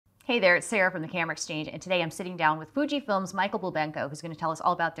Hey there, it's Sarah from the Camera Exchange, and today I'm sitting down with Fujifilm's Michael Bulbenko, who's going to tell us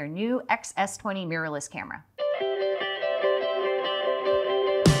all about their new X-S20 Mirrorless Camera.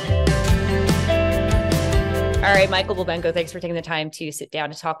 All right, Michael Bulbenko, thanks for taking the time to sit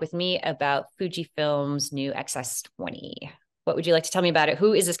down to talk with me about Fujifilm's new X-S20. What would you like to tell me about it?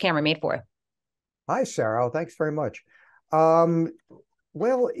 Who is this camera made for? Hi, Sarah. Thanks very much.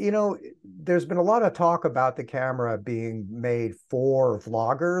 Well, there's been a lot of talk about the camera being made for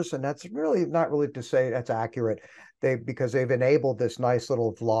vloggers, and that's really not really to say that's accurate. Because they've enabled this nice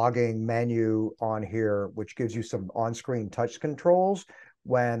little vlogging menu on here, which gives you some on-screen touch controls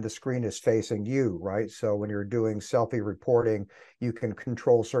when the screen is facing you, right? So when you're doing selfie reporting, you can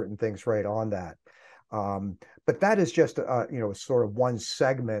control certain things right on that. But that is just, sort of one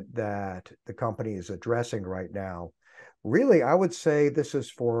segment that the company is addressing right now. Really, I would say this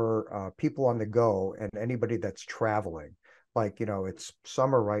is for people on the go and anybody that's traveling. Like, it's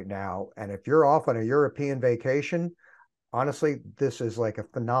summer right now, and if you're off on a European vacation, honestly, this is like a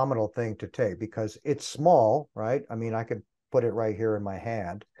phenomenal thing to take because it's small, right? I mean, I could put it right here in my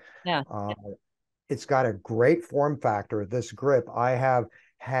hand. Yeah. Uh, it's got a great form factor. This grip, I have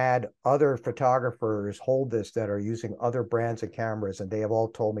had other photographers hold this that are using other brands of cameras, and they have all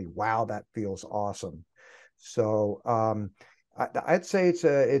told me, "Wow, that feels awesome." So I'd say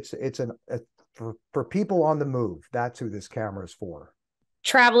for people on the move. That's who this camera is for.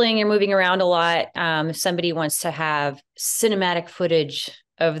 Traveling and moving around a lot. If somebody wants to have cinematic footage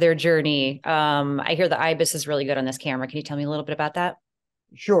of their journey, I hear the IBIS is really good on this camera. Can you tell me a little bit about that?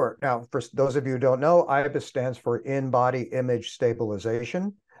 Sure. Now, for those of you who don't know, IBIS stands for in-body image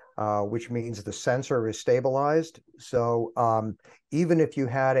stabilization, which means the sensor is stabilized. So even if you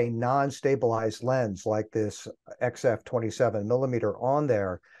had a non-stabilized lens like this XF27 millimeter on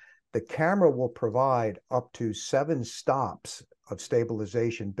there, the camera will provide up to 7 stops of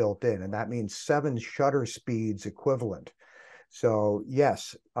stabilization built in, and that means 7 shutter speeds equivalent. So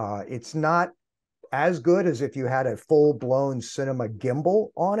yes, it's not as good as if you had a full-blown cinema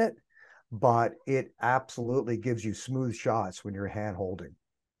gimbal on it, but it absolutely gives you smooth shots when you're hand holding.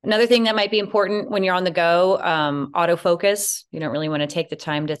 Another thing that might be important when you're on the go, autofocus. You don't really want to take the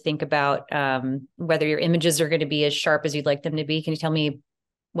time to think about whether your images are going to be as sharp as you'd like them to be. Can you tell me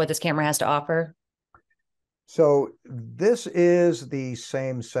what this camera has to offer? So this is the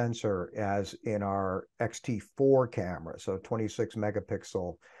same sensor as in our X-T4 camera, so 26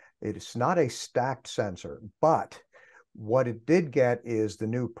 megapixel. It's not a stacked sensor, but what it did get is the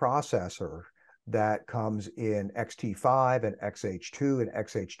new processor that comes in X-T5 and XH2 and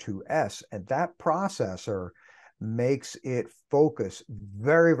XH2S. And that processor makes it focus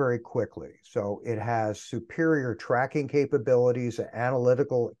very, very quickly. So it has superior tracking capabilities,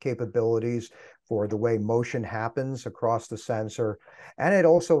 analytical capabilities for the way motion happens across the sensor. And it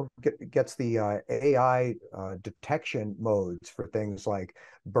also gets the AI detection modes for things like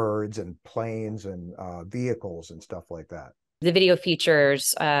birds and planes and vehicles and stuff like that. The video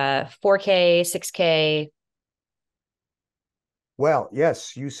features 4K, 6K. Well,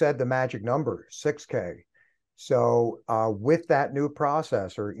 yes, you said the magic number, 6K. So with that new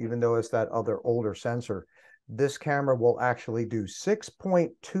processor, even though it's that other older sensor, this camera will actually do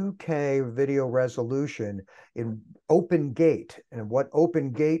 6.2K video resolution in open gate. And what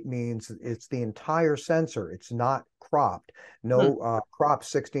open gate means, it's the entire sensor. It's not cropped. No crop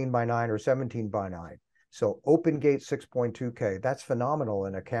 16 by 9 or 17 by 9. So open gate 6.2K, that's phenomenal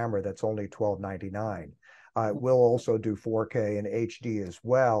in a camera that's only $12.99. It will also do 4K and HD as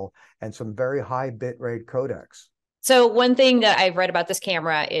well, and some very high bitrate codecs. So one thing that I've read about this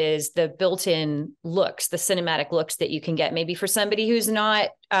camera is the built-in looks, the cinematic looks that you can get. Maybe for somebody who's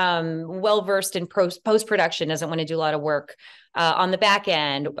not well-versed in post-production, doesn't want to do a lot of work on the back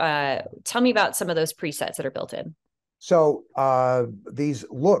end. Tell me about some of those presets that are built in. So these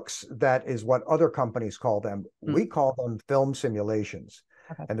looks, that is what other companies call them. We call them film simulations.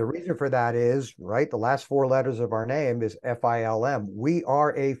 Okay. And the reason for that is, right, the last 4 letters of our name is FILM. We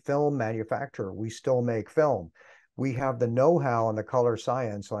are a film manufacturer. We still make film. We have the know-how and the color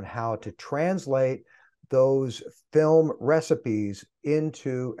science on how to translate those film recipes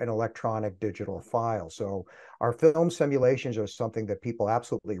into an electronic digital file. So our film simulations are something that people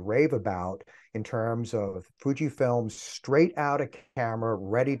absolutely rave about in terms of Fujifilm's straight out of camera,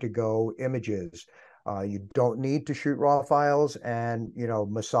 ready to go images. You don't need to shoot raw files and,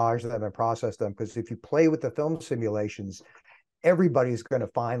 massage them and process them, because if you play with the film simulations, everybody's going to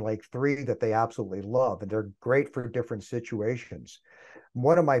find like 3 that they absolutely love, and they're great for different situations.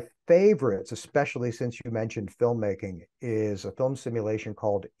 One of my favorites, especially since you mentioned filmmaking, is a film simulation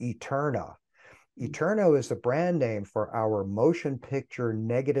called Eterna. Eterno is the brand name for our motion picture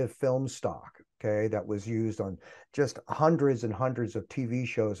negative film stock, okay, that was used on just hundreds and hundreds of TV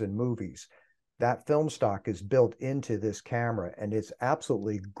shows and movies. That film stock is built into this camera, and it's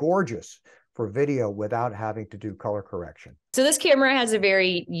absolutely gorgeous for video without having to do color correction. So this camera has a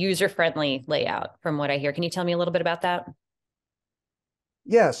very user-friendly layout from what I hear. Can you tell me a little bit about that?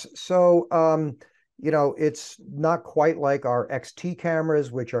 Yes. So, you know, it's not quite like our XT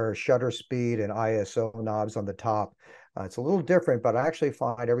cameras, which are shutter speed and ISO knobs on the top. It's a little different, but I actually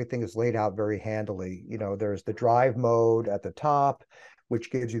find everything is laid out very handily. You know, there's the drive mode at the top,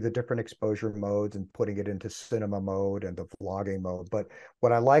 which gives you the different exposure modes and putting it into cinema mode and the vlogging mode. But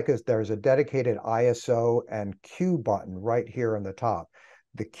what I like is there's a dedicated ISO and Q button right here on the top.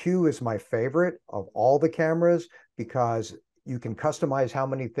 The Q is my favorite of all the cameras because you can customize how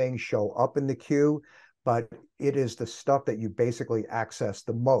many things show up in the Q, but it is the stuff that you basically access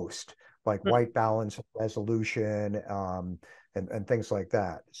the most, like white balance, resolution, and things like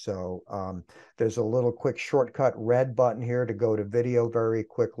that. So there's a little quick shortcut red button here to go to video very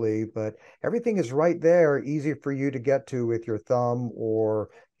quickly, but everything is right there, easy for you to get to with your thumb or,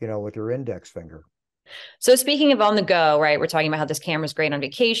 you know, with your index finger. So speaking of on the go, right, we're talking about how this camera is great on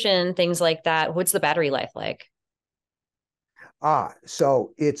vacation, things like that. What's the battery life like?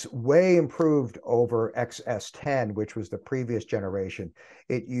 So it's way improved over X-S10, which was the previous generation.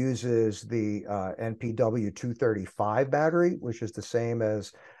 It uses the NPW 235 battery, which is the same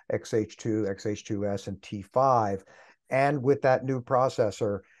as XH2, XH2S, and T5. And with that new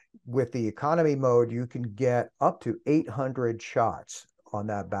processor, with the economy mode, you can get up to 800 shots on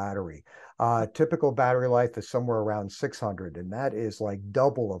that battery. Typical battery life is somewhere around 600, and that is like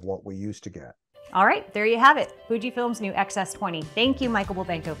double of what we used to get. All right, there you have it. Fujifilm's new X-S20. Thank you, Michael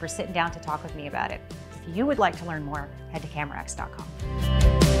Bulbenko, for sitting down to talk with me about it. If you would like to learn more, head to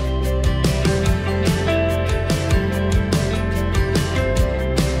camerax.com.